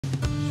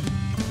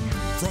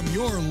From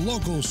your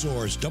local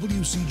source,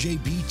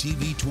 WCJB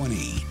TV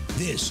 20,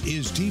 this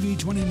is TV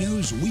 20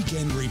 News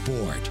Weekend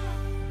Report.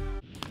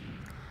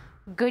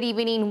 Good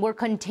evening. We're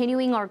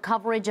continuing our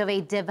coverage of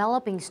a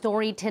developing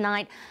story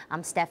tonight.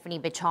 I'm Stephanie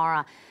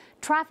Bichara.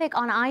 Traffic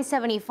on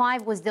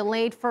I-75 was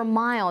delayed for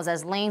miles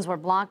as lanes were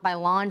blocked by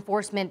law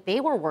enforcement. They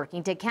were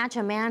working to catch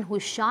a man who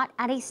shot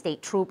at a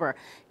state trooper.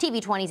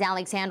 TV 20's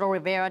Alexandra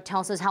Rivera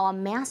tells us how a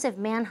massive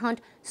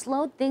manhunt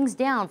slowed things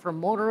down for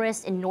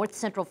motorists in north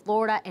central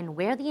Florida and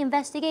where the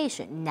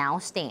investigation now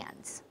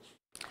stands.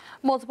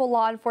 Multiple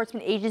law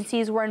enforcement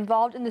agencies were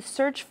involved in the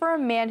search for a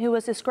man who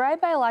was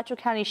described by Alachua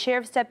County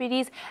Sheriff's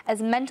deputies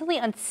as mentally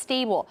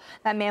unstable.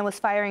 That man was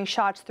firing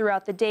shots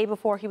throughout the day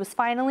before he was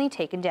finally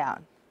taken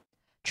down.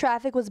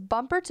 Traffic was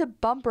bumper to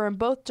bumper in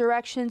both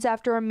directions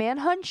after a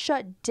manhunt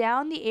shut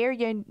down the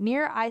area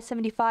near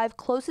I-75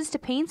 closest to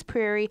Paynes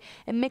Prairie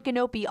and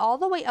Micanopy all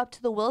the way up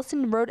to the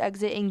Wilson Road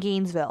exit in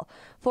Gainesville.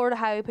 Florida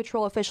Highway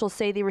Patrol officials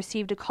say they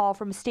received a call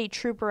from a state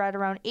trooper at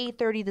around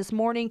 8:30 this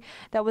morning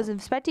that was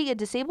inspecting a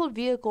disabled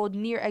vehicle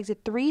near exit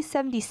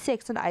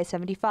 376 on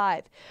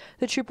I-75.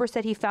 The trooper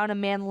said he found a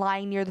man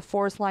lying near the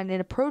forest line and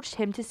approached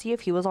him to see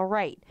if he was all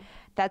right.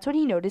 That's when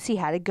he noticed he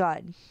had a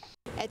gun.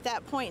 At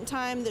that point in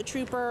time, the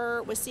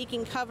trooper was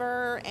seeking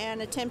cover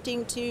and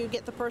attempting to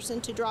get the person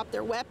to drop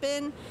their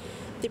weapon.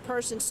 The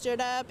person stood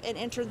up and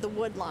entered the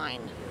wood line.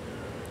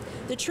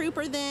 The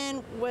trooper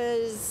then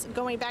was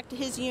going back to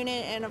his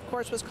unit and of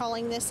course was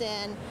calling this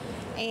in,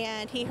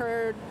 and he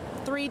heard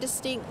 3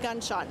 distinct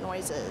gunshot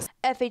noises.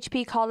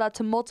 FHP called out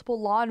to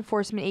multiple law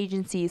enforcement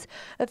agencies.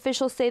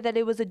 Officials say that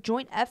it was a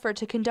joint effort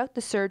to conduct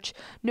the search,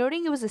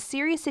 noting it was a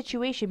serious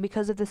situation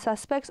because of the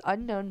suspect's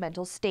unknown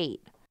mental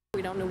state.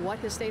 We don't know what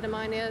his state of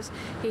mind is.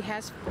 He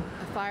has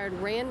fired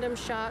random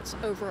shots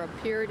over a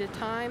period of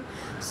time,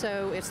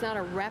 so it's not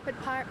a rapid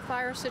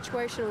fire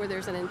situation where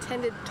there's an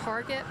intended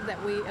target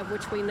of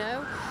which we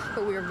know,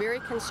 but we are very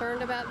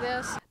concerned about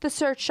this. The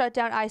search shut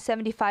down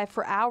I-75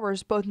 for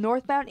hours, both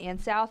northbound and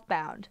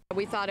southbound.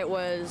 We thought it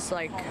was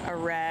like a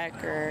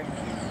wreck or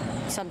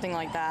something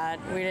like that.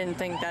 We didn't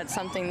think that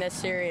something this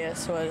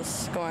serious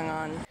was going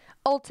on.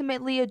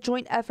 Ultimately, a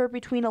joint effort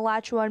between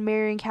Alachua and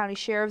Marion County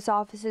Sheriff's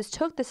offices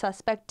took the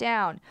suspect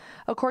down.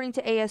 According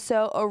to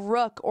ASO, a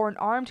rook, or an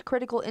armed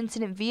critical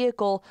incident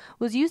vehicle,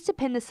 was used to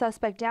pin the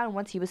suspect down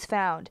once he was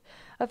found.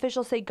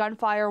 Officials say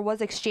gunfire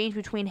was exchanged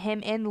between him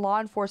and law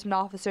enforcement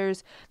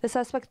officers. The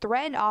suspect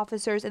threatened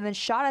officers and then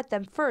shot at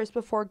them first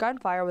before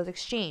gunfire was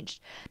exchanged.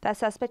 That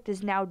suspect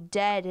is now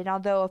dead, and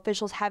although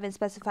officials haven't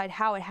specified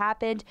how it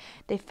happened,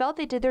 they felt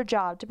they did their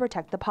job to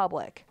protect the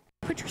public.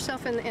 Put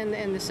yourself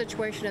in the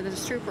situation of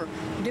this trooper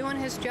doing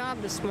his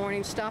job this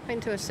morning, stopping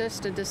to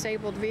assist a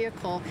disabled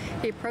vehicle.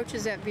 He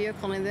approaches that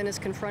vehicle and then is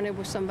confronted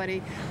with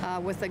somebody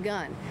with a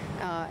gun.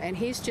 And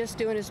he's just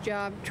doing his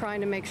job, trying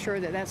to make sure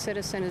that that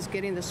citizen is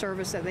getting the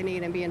service that they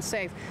need and being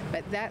safe.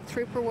 But that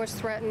trooper was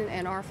threatened,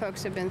 and our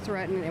folks have been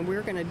threatened, and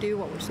we're going to do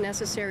what was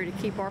necessary to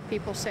keep our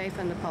people safe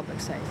and the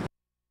public safe.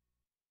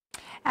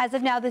 As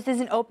of now, this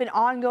is an open,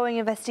 ongoing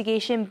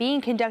investigation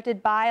being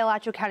conducted by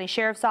Alachua County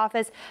Sheriff's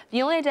Office.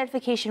 The only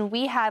identification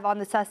we have on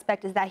the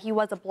suspect is that he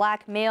was a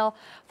black male.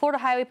 Florida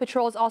Highway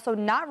Patrol is also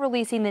not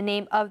releasing the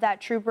name of that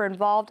trooper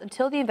involved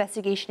until the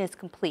investigation is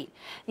complete.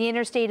 The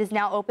interstate is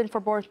now open for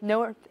both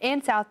north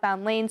and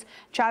southbound lanes.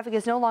 Traffic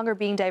is no longer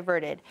being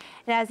diverted.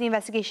 And as the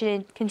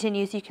investigation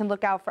continues, you can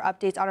look out for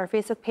updates on our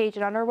Facebook page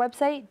and on our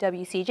website,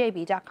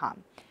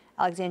 WCJB.com.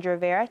 Alexandra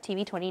Rivera,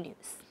 TV 20 News.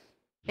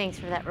 Thanks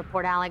for that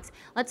report, Alex.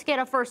 Let's get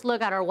a first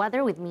look at our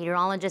weather with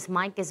meteorologist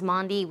Mike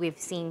Gismondi. We've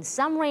seen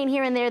some rain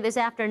here and there this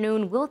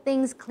afternoon. Will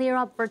things clear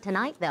up for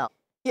tonight, though?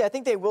 Yeah, I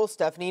think they will,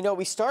 Stephanie. You know,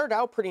 we started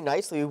out pretty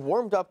nicely. We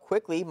warmed up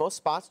quickly, most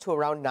spots to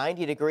around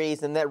 90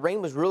 degrees, and that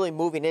rain was really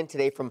moving in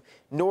today from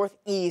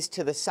northeast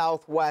to the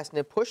southwest, and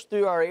it pushed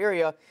through our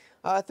area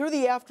through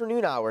the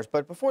afternoon hours.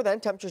 But before then,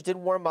 temperatures did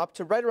warm up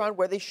to right around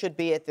where they should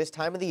be at this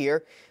time of the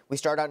year. We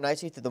start out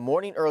nicely through the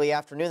morning, early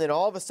afternoon, then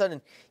all of a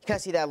sudden you kind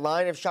of see that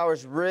line of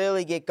showers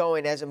really get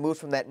going as it moves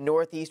from that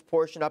northeast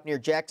portion up near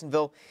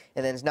Jacksonville,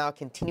 and then is now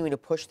continuing to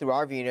push through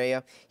our viewing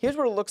area. Here's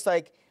what it looks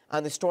like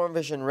on the storm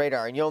vision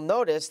radar, and you'll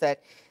notice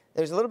that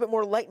there's a little bit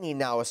more lightning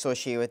now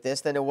associated with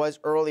this than it was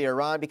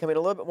earlier on, becoming a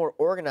little bit more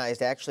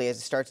organized actually as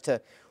it starts to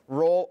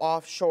roll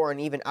offshore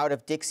and even out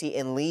of Dixie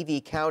and Levy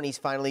counties.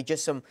 Finally,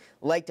 just some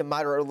light to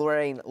moderate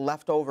rain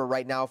left over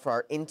right now for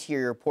our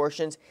interior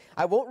portions.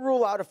 I won't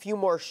rule out a few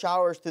more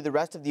showers through the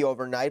rest of the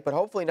overnight, but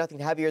hopefully nothing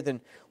heavier than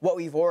what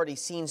we've already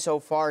seen so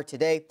far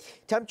today.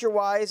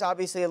 Temperature-wise,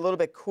 obviously a little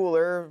bit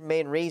cooler,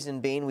 main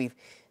reason being we've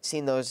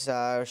seen those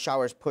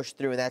showers push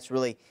through, and that's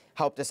really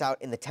helped us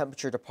out in the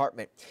temperature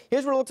department.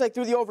 Here's what it looks like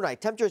through the overnight.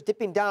 Temperatures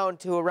dipping down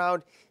to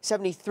around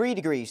 73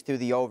 degrees through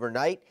the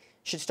overnight.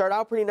 Should start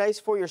out pretty nice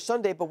for your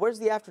Sunday, but where's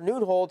the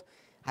afternoon hold?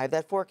 I have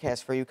that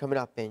forecast for you coming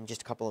up in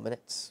just a couple of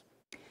minutes.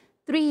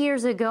 3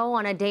 years ago,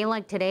 on a day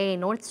like today, a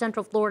North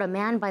Central Florida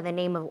man by the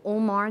name of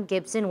Omar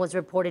Gibson was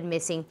reported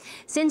missing.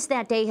 Since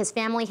that day, his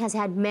family has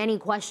had many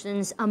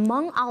questions.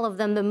 Among all of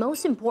them, the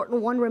most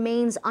important one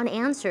remains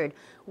unanswered.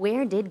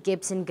 Where did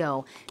Gibson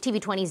go? TV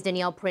 20's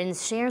Danielle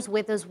Prince shares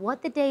with us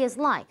what the day is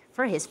like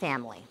for his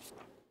family.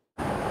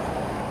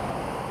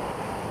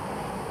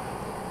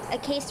 A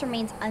case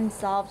remains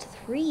unsolved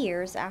 3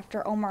 years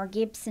after Omar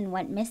Gibson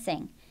went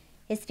missing.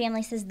 His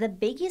family says the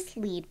biggest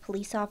lead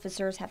police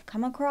officers have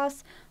come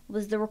across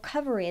was the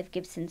recovery of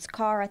Gibson's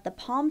car at the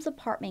Palms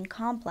apartment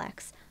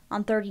complex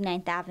on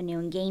 39th Avenue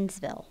in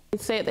Gainesville. They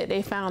said that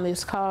they found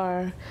his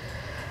car.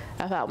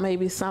 I thought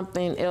maybe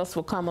something else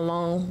would come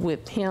along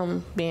with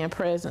him being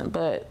present,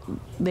 but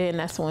then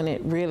that's when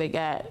it really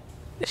got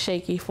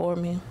shaky for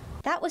me.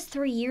 That was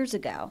 3 years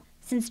ago.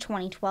 Since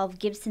 2012,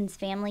 Gibson's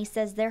family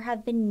says there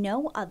have been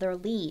no other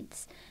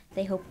leads.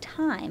 They hope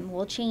time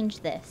will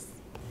change this.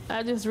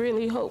 I just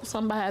really hope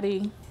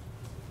somebody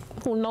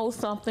who knows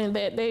something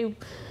that they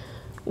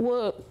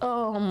would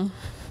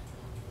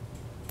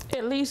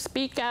at least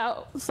speak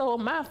out so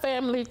my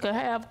family could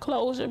have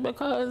closure,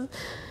 because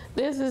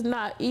this is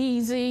not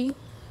easy.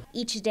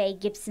 Each day,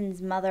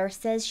 Gibson's mother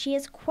says she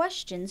has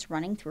questions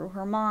running through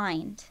her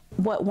mind.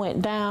 What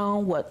went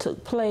down, what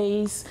took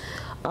place,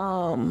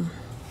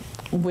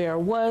 where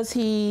was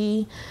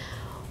he,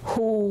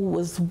 who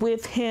was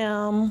with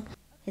him.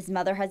 His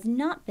mother has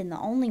not been the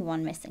only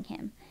one missing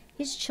him.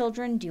 His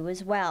children do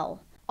as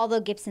well. Although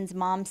Gibson's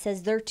mom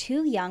says they're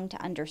too young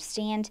to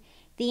understand,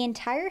 the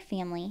entire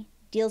family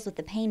deals with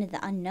the pain of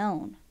the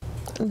unknown.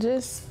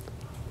 Just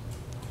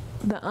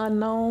the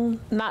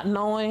unknown, not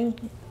knowing,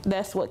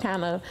 that's what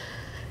kind of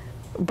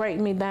break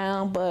me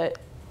down, but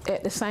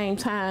at the same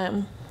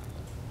time,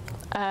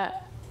 I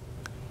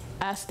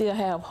still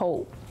have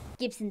hope.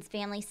 Gibson's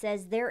family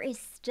says there is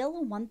still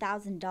a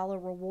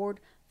 $1,000 reward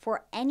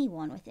for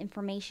anyone with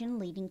information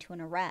leading to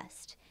an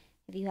arrest.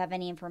 If you have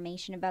any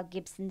information about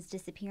Gibson's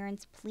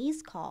disappearance,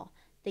 please call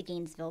the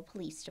Gainesville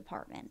Police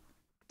Department.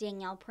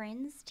 Danielle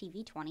Prince,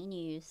 TV 20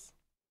 News.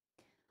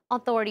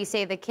 Authorities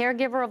say the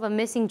caregiver of a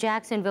missing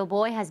Jacksonville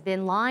boy has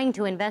been lying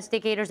to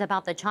investigators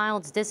about the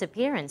child's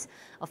disappearance.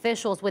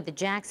 Officials with the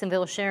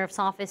Jacksonville Sheriff's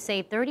Office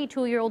say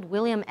 32-year-old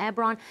William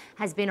Ebron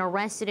has been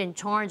arrested and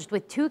charged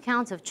with 2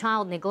 counts of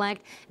child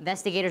neglect.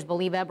 Investigators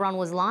believe Ebron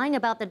was lying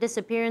about the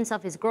disappearance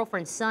of his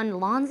girlfriend's son,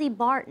 Lonzie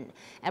Barton.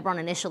 Ebron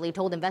initially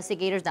told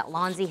investigators that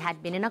Lonzie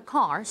had been in a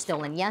car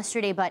stolen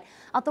yesterday, but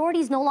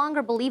authorities no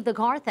longer believe the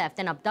car theft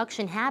and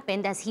abduction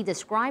happened as he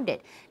described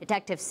it.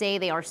 Detectives say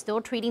they are still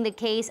treating the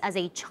case as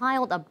a child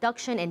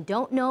abduction and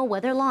don't know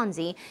whether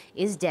Lonzie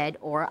is dead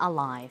or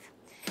alive.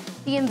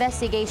 The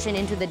investigation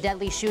into the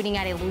deadly shooting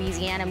at a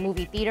Louisiana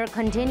movie theater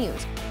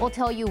continues. We'll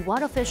tell you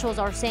what officials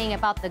are saying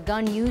about the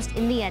gun used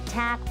in the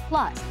attack.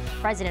 Plus,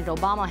 President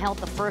Obama held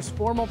the first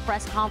formal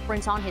press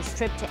conference on his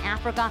trip to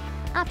Africa.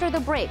 After the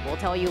break, we'll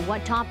tell you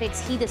what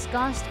topics he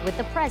discussed with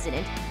the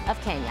president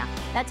of Kenya.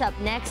 That's up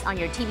next on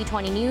your TV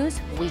 20 News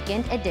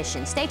Weekend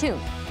Edition. Stay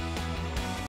tuned.